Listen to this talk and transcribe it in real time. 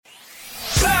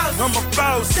I'm a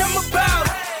boss. I'm a boss.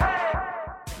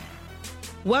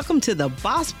 Welcome to the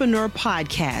Bosspreneur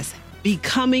Podcast,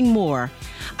 Becoming More.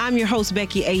 I'm your host,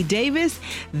 Becky A. Davis.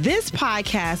 This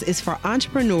podcast is for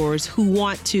entrepreneurs who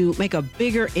want to make a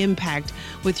bigger impact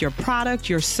with your product,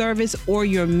 your service, or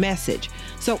your message.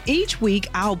 So each week,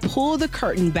 I'll pull the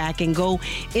curtain back and go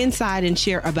inside and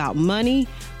share about money,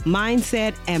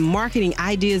 mindset, and marketing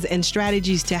ideas and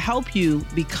strategies to help you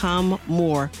become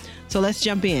more. So let's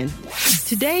jump in.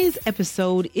 Today's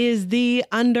episode is the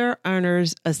Under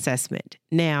Earners Assessment.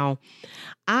 Now,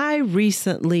 I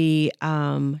recently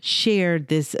shared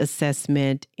this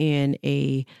assessment in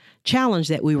a challenge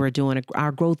that we were doing,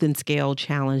 our Growth and Scale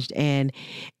challenge, and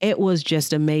it was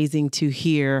just amazing to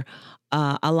hear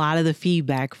a lot of the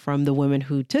feedback from the women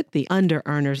who took the Under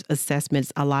Earners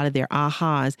assessments, a lot of their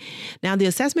ahas. Now, the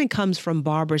assessment comes from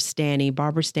Barbara Stanny.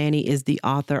 Barbara Stanny is the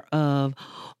author of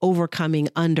Overcoming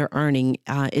Under Earning.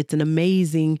 It's an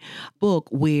amazing book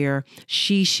where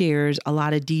she shares a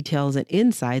lot of details and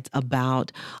insights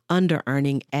about under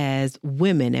earning as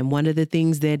women. And one of the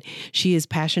things that she is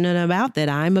passionate about, that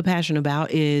I'm passionate about,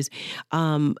 is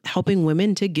helping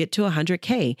women to get to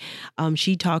 100K.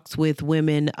 She talks with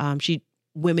women.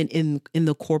 Women in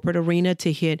the corporate arena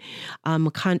to hit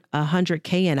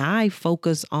 100K, and I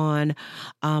focus on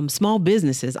small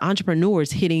businesses,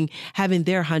 entrepreneurs having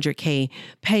their 100K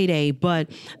payday. But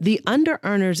the Under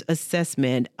Earners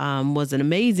Assessment was an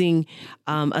amazing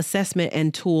assessment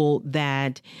and tool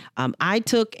that I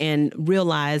took and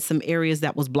realized some areas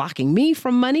that was blocking me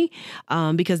from money,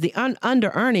 because the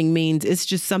under earning means it's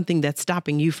just something that's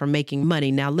stopping you from making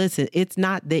money. Now, listen, it's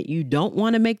not that you don't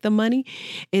want to make the money.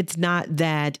 It's not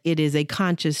that it is a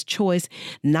conscious choice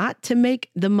not to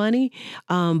make the money.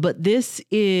 But this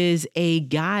is a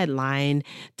guideline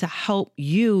to help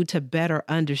you to better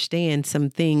understand some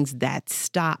things that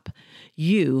stop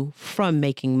you from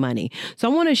making money.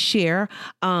 So I want to share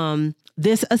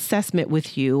this assessment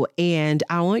with you, and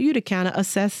I want you to kind of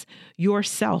assess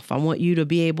yourself. I want you to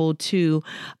be able to,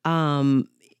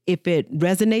 if it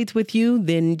resonates with you,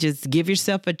 then just give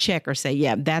yourself a check or say,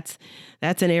 yeah, that's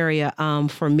an area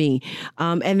for me.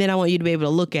 And then I want you to be able to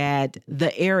look at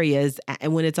the areas,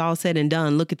 and when it's all said and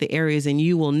done, look at the areas, and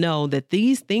you will know that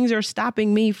these things are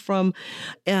stopping me from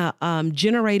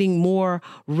generating more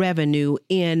revenue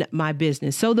in my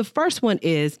business. So the first one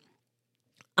is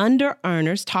under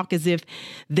earners talk as if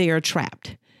they are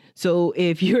trapped. So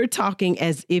if you're talking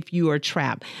as if you are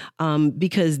trapped,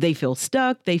 because they feel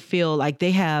stuck, they feel like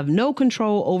they have no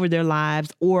control over their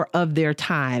lives or of their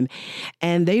time.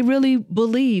 And they really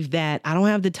believe that I don't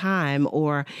have the time,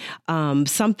 or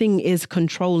something is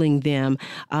controlling them.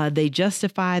 They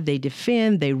justify, they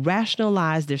defend, they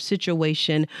rationalize their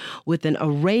situation with an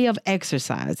array of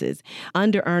exercises.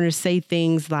 Under earners say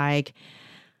things like,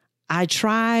 I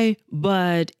try,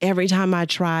 but every time I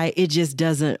try, it just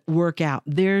doesn't work out.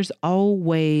 There's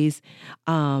always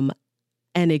an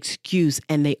excuse,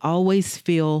 and they always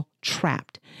feel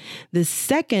trapped. The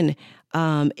second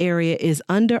area is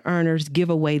under earners give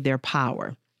away their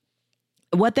power.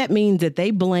 What that means that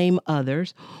they blame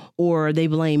others, or they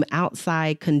blame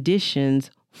outside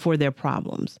conditions for their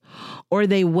problems, or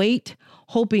they wait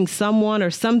hoping someone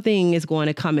or something is going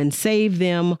to come and save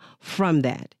them from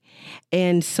that.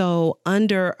 And so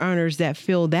under earners that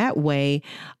feel that way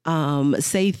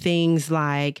say things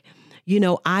like,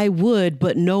 I would,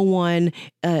 but no one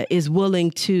is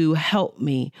willing to help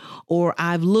me. Or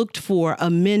I've looked for a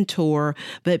mentor,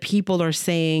 but people are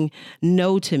saying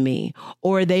no to me.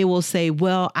 Or they will say,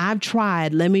 well, I've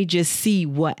tried. Let me just see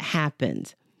what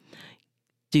happens.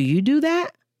 Do you do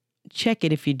that? Check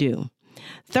it if you do.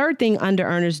 Third thing under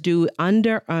earners do,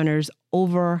 under earners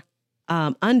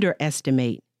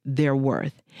underestimate their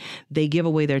worth. They give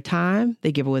away their time,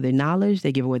 they give away their knowledge,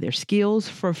 they give away their skills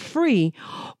for free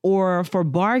or for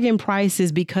bargain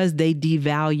prices because they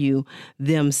devalue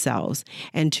themselves.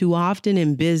 And too often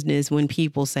in business, when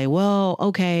people say, well,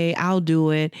 okay, I'll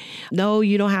do it. No,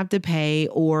 you don't have to pay.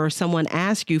 Or someone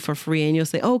asks you for free and you'll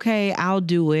say, okay, I'll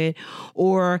do it.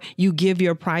 Or you give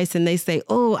your price and they say,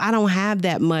 oh, I don't have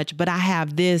that much, but I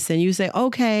have this. And you say,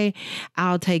 okay,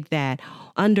 I'll take that.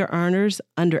 Under earners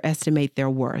underestimate their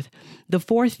worth. The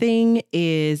fourth thing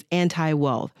is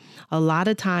anti-wealth. A lot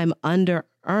of time under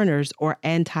earners or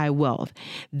anti-wealth,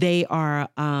 they are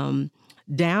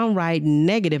downright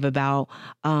negative about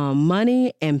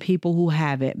money and people who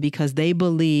have it because they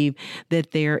believe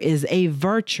that there is a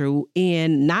virtue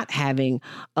in not having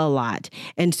a lot.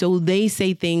 And so they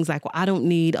say things like, well, I don't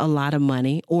need a lot of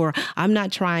money, or I'm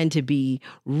not trying to be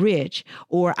rich,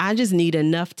 or I just need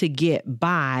enough to get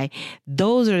by.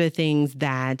 Those are the things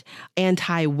that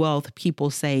anti-wealth people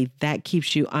say that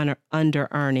keeps you under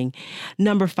earning.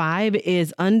 Number 5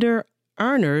 is under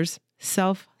earners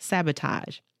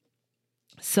self-sabotage.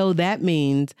 So that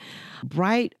means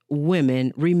bright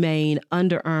women remain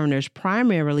under earners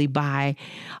primarily by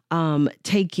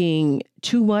taking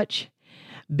too much,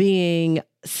 being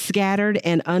scattered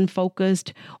and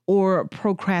unfocused, or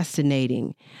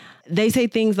procrastinating. They say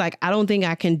things like, I don't think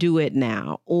I can do it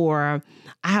now, or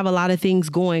I have a lot of things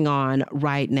going on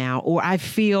right now, or I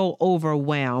feel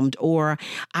overwhelmed, or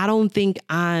I don't think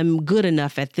I'm good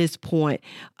enough at this point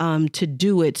to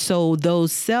do it. So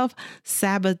those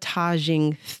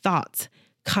self-sabotaging thoughts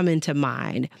come into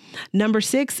mind. Number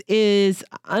 6 is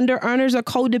under earners are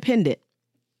codependent.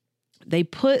 They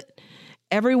put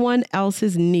everyone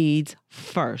else's needs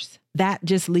first. That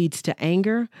just leads to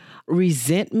anger,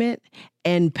 resentment,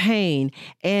 and pain.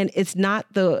 And it's not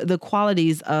the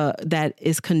qualities that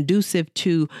is conducive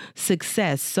to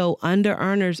success. So under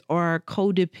earners are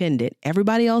codependent.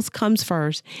 Everybody else comes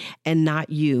first and not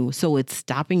you. So it's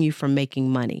stopping you from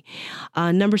making money.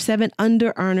 Number 7,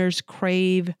 under earners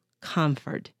crave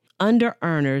comfort. Under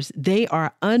earners, they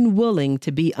are unwilling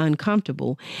to be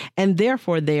uncomfortable, and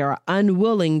therefore they are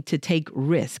unwilling to take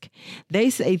risk.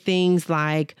 They say things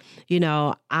like,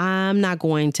 I'm not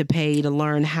going to pay to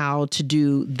learn how to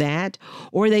do that.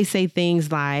 Or they say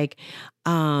things like,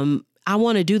 I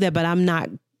want to do that, but I'm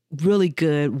not really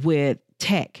good with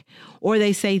tech. Or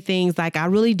they say things like, I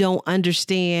really don't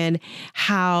understand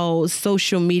how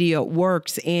social media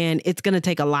works, and it's going to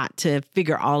take a lot to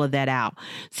figure all of that out.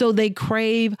 So they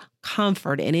crave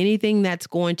comfort, and anything that's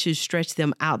going to stretch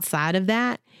them outside of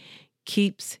that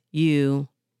keeps you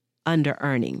under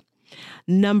earning.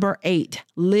 Number 8,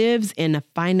 lives in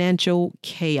financial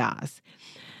chaos.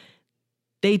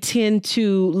 They tend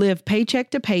to live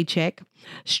paycheck to paycheck,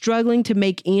 struggling to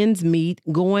make ends meet,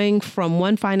 going from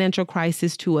one financial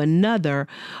crisis to another,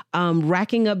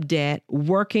 racking up debt,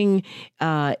 working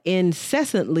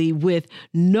incessantly with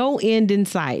no end in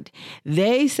sight.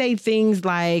 They say things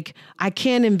like, I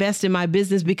can't invest in my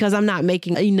business because I'm not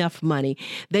making enough money.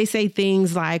 They say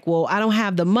things like, well, I don't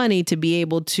have the money to be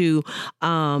able to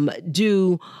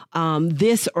do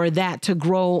this or that to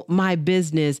grow my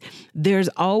business. There's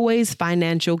always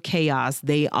financial chaos.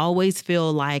 They always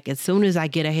feel like as soon as I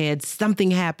get ahead,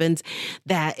 something happens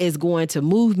that is going to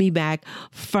move me back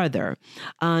further.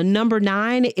 Number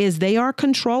 9 is they are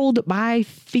controlled by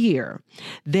fear.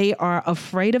 They are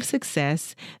afraid of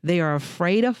success. They are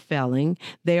afraid of failing.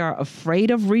 They are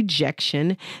afraid of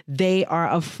rejection. They are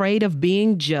afraid of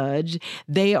being judged.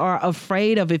 They are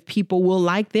afraid of if people will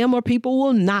like them or people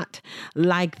will not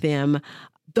like them.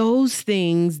 Those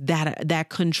things that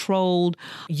controlled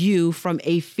you from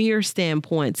a fear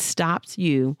standpoint stops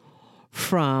you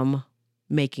from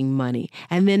making money.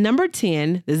 And then number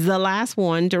 10, this is the last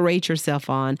one to rate yourself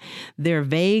on. They're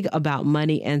vague about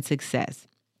money and success.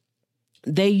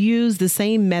 They use the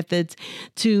same methods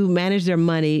to manage their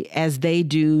money as they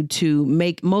do to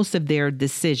make most of their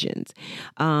decisions.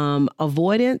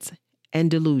 Avoidance and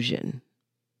delusion.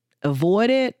 Avoid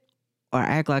it or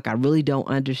act like I really don't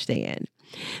understand.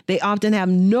 They often have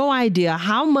no idea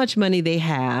how much money they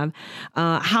have,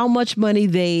 how much money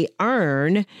they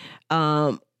earn,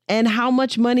 and how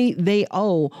much money they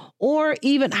owe, or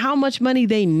even how much money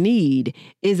they need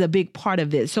is a big part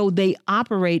of it. So they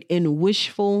operate in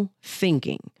wishful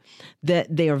thinking.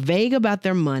 That they are vague about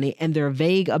their money and they're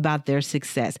vague about their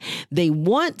success. They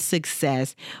want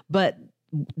success, but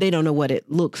they don't know what it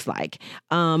looks like.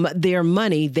 Their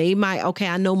money, they might,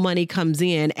 I know money comes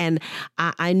in and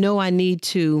I know I need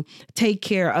to take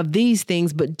care of these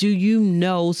things, but do you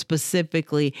know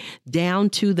specifically down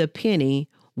to the penny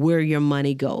where your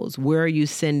money goes? Where are you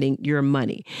sending your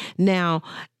money? Now,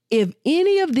 if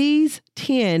any of these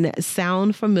 10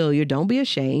 sound familiar, don't be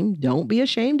ashamed. Don't be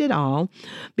ashamed at all,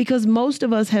 because most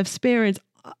of us have experienced,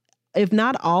 if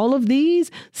not all of these,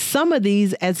 some of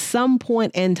these at some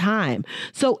point in time.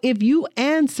 So if you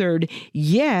answered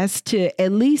yes to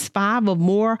at least 5 or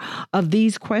more of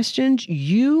these questions,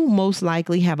 you most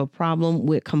likely have a problem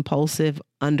with compulsive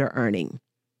under-earning,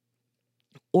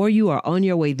 or you are on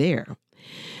your way there.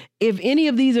 If any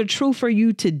of these are true for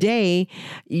you today,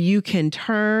 you can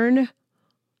turn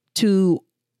to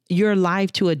your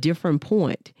life to a different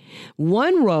point.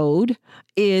 One road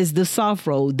is the soft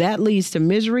road that leads to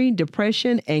misery,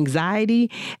 depression,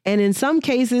 anxiety, and in some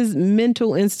cases,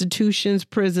 mental institutions,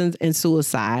 prisons, and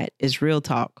suicide. Is real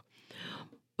talk.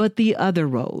 But the other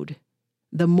road,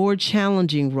 the more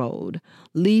challenging road,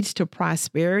 leads to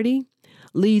prosperity,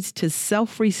 leads to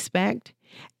self-respect,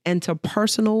 and to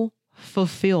personal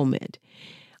fulfillment.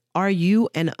 Are you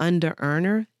an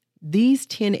under-earner? These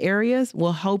 10 areas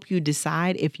will help you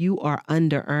decide if you are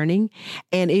under-earning.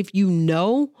 And if you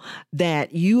know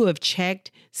that you have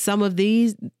checked some of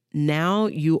these, now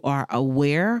you are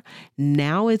aware.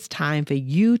 Now it's time for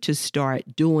you to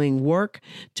start doing work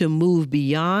to move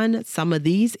beyond some of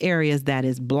these areas that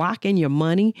is blocking your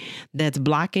money, that's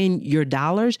blocking your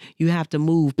dollars. You have to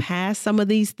move past some of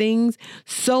these things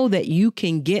so that you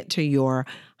can get to your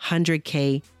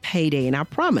 100K payday. And I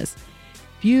promise,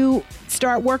 if you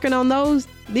start working on those,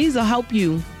 these will help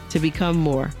you to become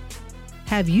more.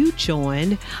 Have you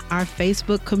joined our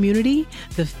Facebook community,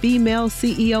 the Female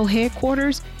CEO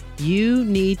Headquarters? You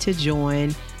need to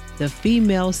join the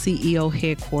Female CEO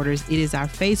Headquarters. It is our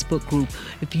Facebook group.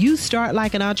 If you start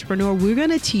like an entrepreneur, we're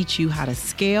going to teach you how to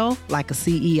scale like a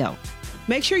CEO.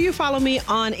 Make sure you follow me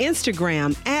on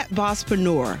Instagram at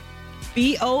Bosspreneur,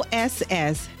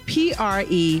 BOSSPRENEUR,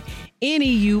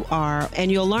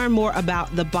 and you'll learn more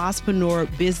about the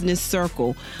Bosspreneur Business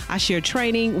Circle. I share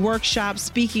training, workshops,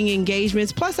 speaking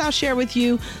engagements, plus I'll share with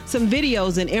you some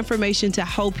videos and information to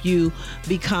help you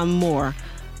become more.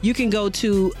 You can go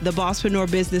to the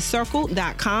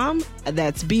BosspreneurBusinessCircle.com.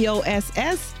 That's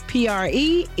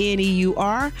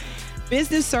BOSSPRENEUR,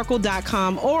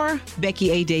 businesscircle.com, or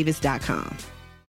BeckyADavis.com.